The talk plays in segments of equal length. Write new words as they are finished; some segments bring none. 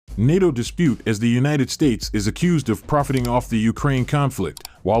NATO dispute as the United States is accused of profiting off the Ukraine conflict,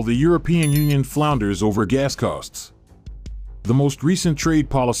 while the European Union flounders over gas costs. The most recent trade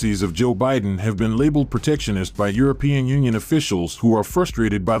policies of Joe Biden have been labeled protectionist by European Union officials who are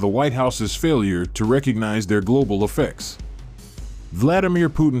frustrated by the White House's failure to recognize their global effects. Vladimir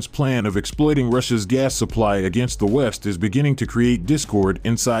Putin's plan of exploiting Russia's gas supply against the West is beginning to create discord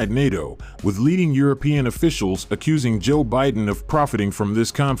inside NATO, with leading European officials accusing Joe Biden of profiting from this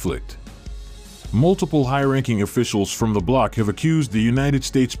conflict. Multiple high-ranking officials from the bloc have accused the United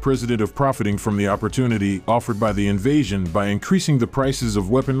States president of profiting from the opportunity offered by the invasion by increasing the prices of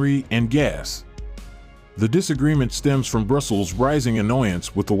weaponry and gas. The disagreement stems from Brussels' rising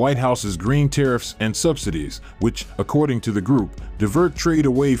annoyance with the White House's green tariffs and subsidies, which, according to the group, divert trade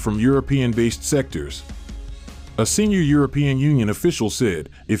away from European-based sectors. A senior European Union official said,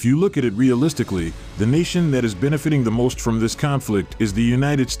 "If you look at it realistically, the nation that is benefiting the most from this conflict is the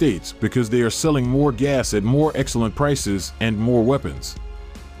United States because they are selling more gas at more excellent prices and more weapons."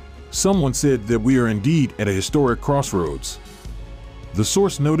 Someone said that we are indeed at a historic crossroads. The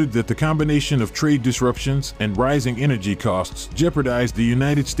source noted that the combination of trade disruptions and rising energy costs jeopardized the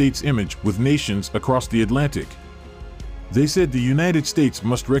United States' image with nations across the Atlantic. They said the United States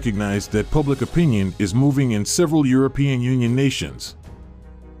must recognize that public opinion is moving in several European Union nations.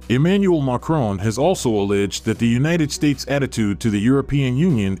 Emmanuel Macron has also alleged that the United States' attitude to the European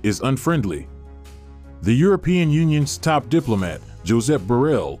Union is unfriendly. The European Union's top diplomat, Josep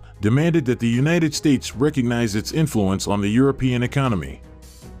Borrell, demanded that the United States recognize its influence on the European economy.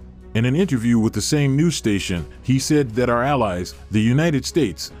 In an interview with the same news station, he said that our allies, the United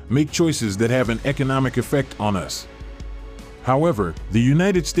States, make choices that have an economic effect on us. However, the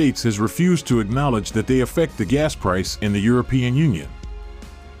United States has refused to acknowledge that they affect the gas price in the European Union.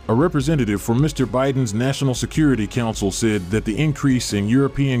 A representative for Mr. Biden's National Security Council said that the increase in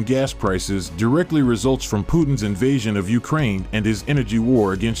European gas prices directly results from Putin's invasion of Ukraine and his energy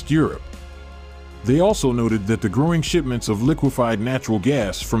war against Europe. They also noted that the growing shipments of liquefied natural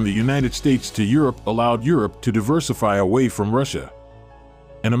gas from the United States to Europe allowed Europe to diversify away from Russia.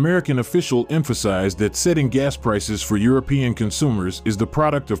 An American official emphasized that setting gas prices for European consumers is the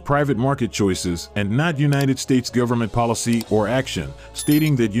product of private market choices and not United States government policy or action,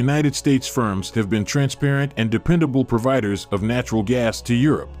 stating that United States firms have been transparent and dependable providers of natural gas to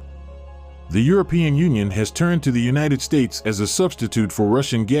Europe. The European Union has turned to the United States as a substitute for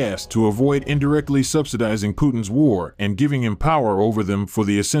Russian gas to avoid indirectly subsidizing Putin's war and giving him power over them for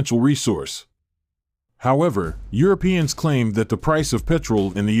the essential resource. However, Europeans claim that the price of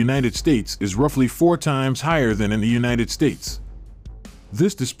petrol in the United States is roughly 4 times higher than in the United States.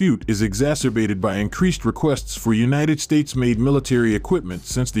 This dispute is exacerbated by increased requests for United States-made military equipment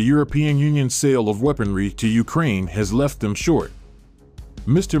since the European Union's sale of weaponry to Ukraine has left them short.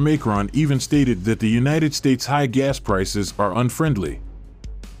 Mr. Macron even stated that the United States' high gas prices are unfriendly.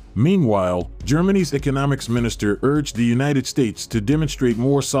 Meanwhile, Germany's economics minister urged the United States to demonstrate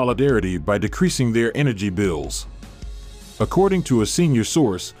more solidarity by decreasing their energy bills. According to a senior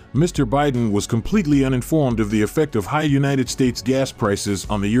source, Mr. Biden was completely uninformed of the effect of high United States gas prices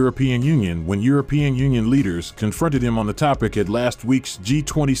on the European Union when European Union leaders confronted him on the topic at last week's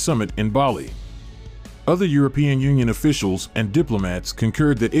G20 summit in Bali. Other European Union officials and diplomats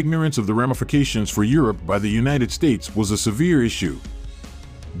concurred that ignorance of the ramifications for Europe by the United States was a severe issue.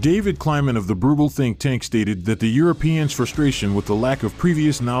 David Kleiman of the Bruegel think tank stated that the Europeans' frustration with the lack of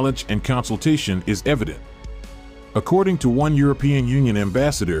previous knowledge and consultation is evident. According to one European Union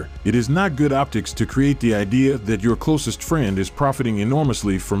ambassador, it is not good optics to create the idea that your closest friend is profiting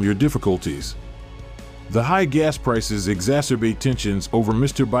enormously from your difficulties. The high gas prices exacerbate tensions over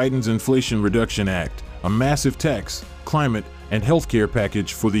Mr. Biden's Inflation Reduction Act, a massive tax, climate, and healthcare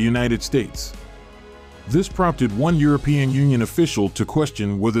package for the United States. This prompted one European Union official to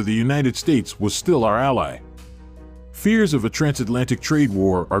question whether the United States was still our ally. Fears of a transatlantic trade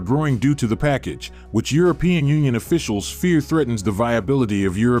war are growing due to the package, which European Union officials fear threatens the viability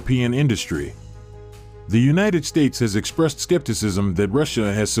of European industry. The United States has expressed skepticism that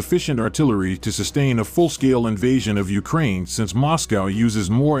Russia has sufficient artillery to sustain a full-scale invasion of Ukraine since Moscow uses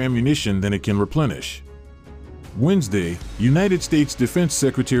more ammunition than it can replenish. Wednesday, United States Defense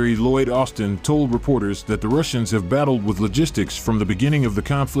Secretary Lloyd Austin told reporters that the Russians have battled with logistics from the beginning of the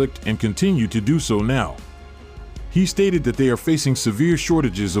conflict and continue to do so now. He stated that they are facing severe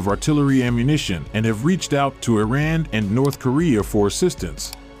shortages of artillery ammunition and have reached out to Iran and North Korea for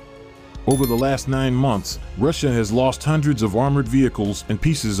assistance. Over the last 9 months, Russia has lost hundreds of armored vehicles and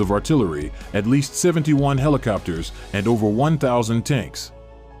pieces of artillery, at least 71 helicopters, and over 1,000 tanks.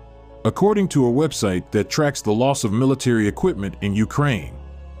 According to a website that tracks the loss of military equipment in Ukraine.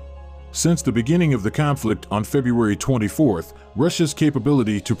 Since the beginning of the conflict on February 24th, Russia's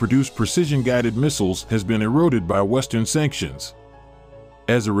capability to produce precision-guided missiles has been eroded by Western sanctions.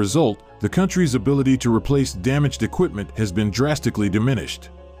 As a result, the country's ability to replace damaged equipment has been drastically diminished.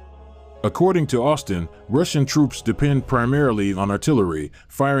 According to Austin, Russian troops depend primarily on artillery,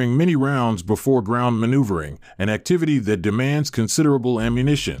 firing many rounds before ground maneuvering, an activity that demands considerable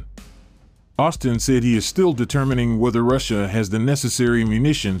ammunition. Austin said he is still determining whether Russia has the necessary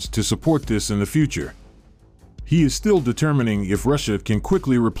munitions to support this in the future. He is still determining if Russia can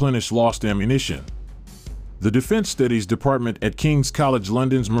quickly replenish lost ammunition. The Defense Studies Department at King's College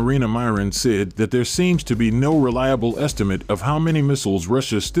London's Marina Myron said that there seems to be no reliable estimate of how many missiles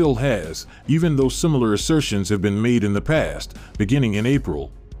Russia still has, even though similar assertions have been made in the past, beginning in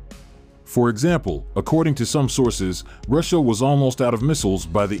April. For example, according to some sources, Russia was almost out of missiles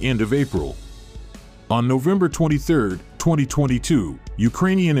by the end of April. On November 23, 2022,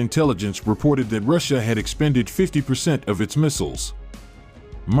 Ukrainian intelligence reported that Russia had expended 50% of its missiles.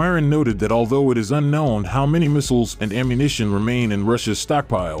 Myron noted that although it is unknown how many missiles and ammunition remain in Russia's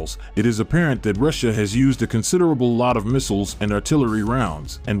stockpiles, it is apparent that Russia has used a considerable lot of missiles and artillery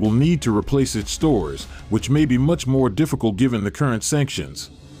rounds and will need to replace its stores, which may be much more difficult given the current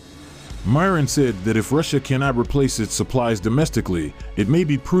sanctions. Myron said that if Russia cannot replace its supplies domestically, it may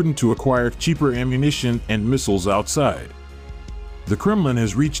be prudent to acquire cheaper ammunition and missiles outside. The Kremlin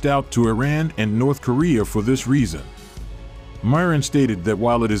has reached out to Iran and North Korea for this reason. Myron stated that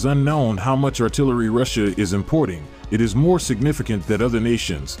while it is unknown how much artillery Russia is importing, it is more significant that other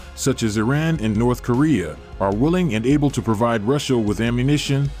nations, such as Iran and North Korea, are willing and able to provide Russia with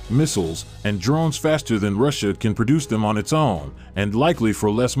ammunition, missiles, and drones faster than Russia can produce them on its own, and likely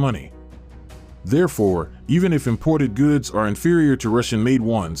for less money. Therefore, even if imported goods are inferior to Russian-made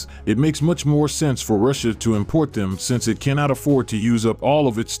ones, it makes much more sense for Russia to import them since it cannot afford to use up all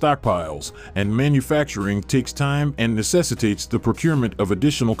of its stockpiles, and manufacturing takes time and necessitates the procurement of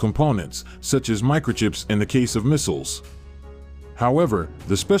additional components, such as microchips in the case of missiles. However,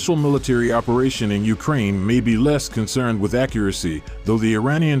 the special military operation in Ukraine may be less concerned with accuracy, though the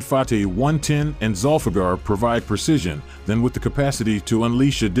Iranian Fateh 110 and Zulfiqar provide precision, than with the capacity to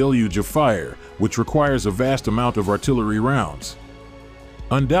unleash a deluge of fire, which requires a vast amount of artillery rounds.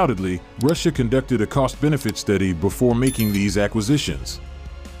 Undoubtedly, Russia conducted a cost-benefit study before making these acquisitions.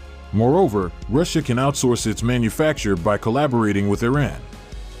 Moreover, Russia can outsource its manufacture by collaborating with Iran.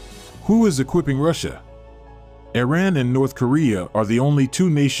 Who is equipping Russia? Iran and North Korea are the only two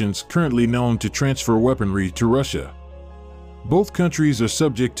nations currently known to transfer weaponry to Russia. Both countries are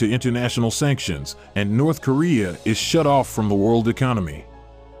subject to international sanctions, and North Korea is shut off from the world economy.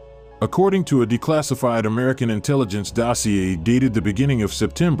 According to a declassified American intelligence dossier dated the beginning of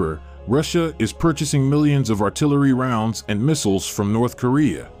September, Russia is purchasing millions of artillery rounds and missiles from North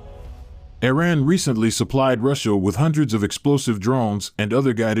Korea. Iran recently supplied Russia with hundreds of explosive drones and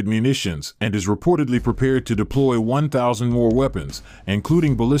other guided munitions and is reportedly prepared to deploy 1,000 more weapons,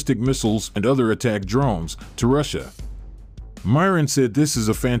 including ballistic missiles and other attack drones, to Russia. Myron said this is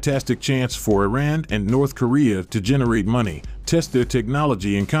a fantastic chance for Iran and North Korea to generate money, test their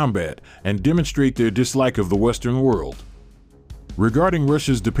technology in combat, and demonstrate their dislike of the Western world. Regarding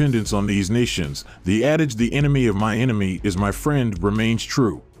Russia's dependence on these nations, the adage "the enemy of my enemy is my friend" remains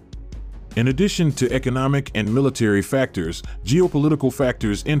true. In addition to economic and military factors, geopolitical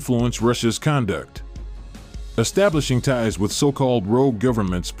factors influence Russia's conduct. Establishing ties with so-called rogue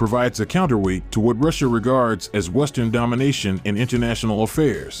governments provides a counterweight to what Russia regards as Western domination in international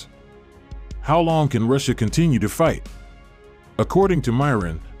affairs. How long can Russia continue to fight? According to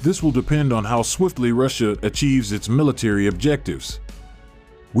Myron, this will depend on how swiftly Russia achieves its military objectives.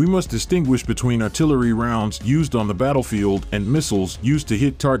 We must distinguish between artillery rounds used on the battlefield and missiles used to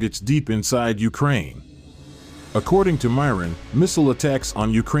hit targets deep inside Ukraine. According to Myron, missile attacks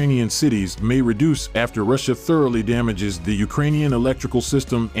on Ukrainian cities may reduce after Russia thoroughly damages the Ukrainian electrical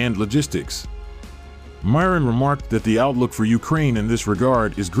system and logistics. Myron remarked that the outlook for Ukraine in this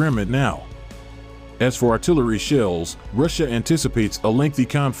regard is grim at now. As for artillery shells, Russia anticipates a lengthy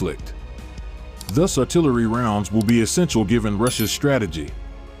conflict. Thus, artillery rounds will be essential given Russia's strategy.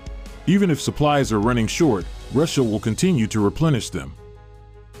 Even if supplies are running short, Russia will continue to replenish them.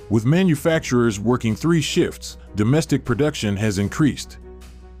 With manufacturers working 3 shifts, domestic production has increased.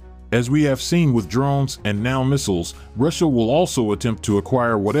 As we have seen with drones and now missiles, Russia will also attempt to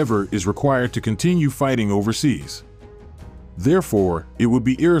acquire whatever is required to continue fighting overseas. Therefore, it would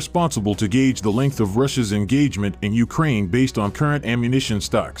be irresponsible to gauge the length of Russia's engagement in Ukraine based on current ammunition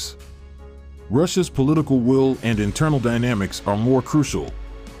stocks. Russia's political will and internal dynamics are more crucial.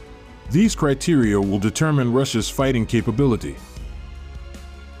 These criteria will determine Russia's fighting capability.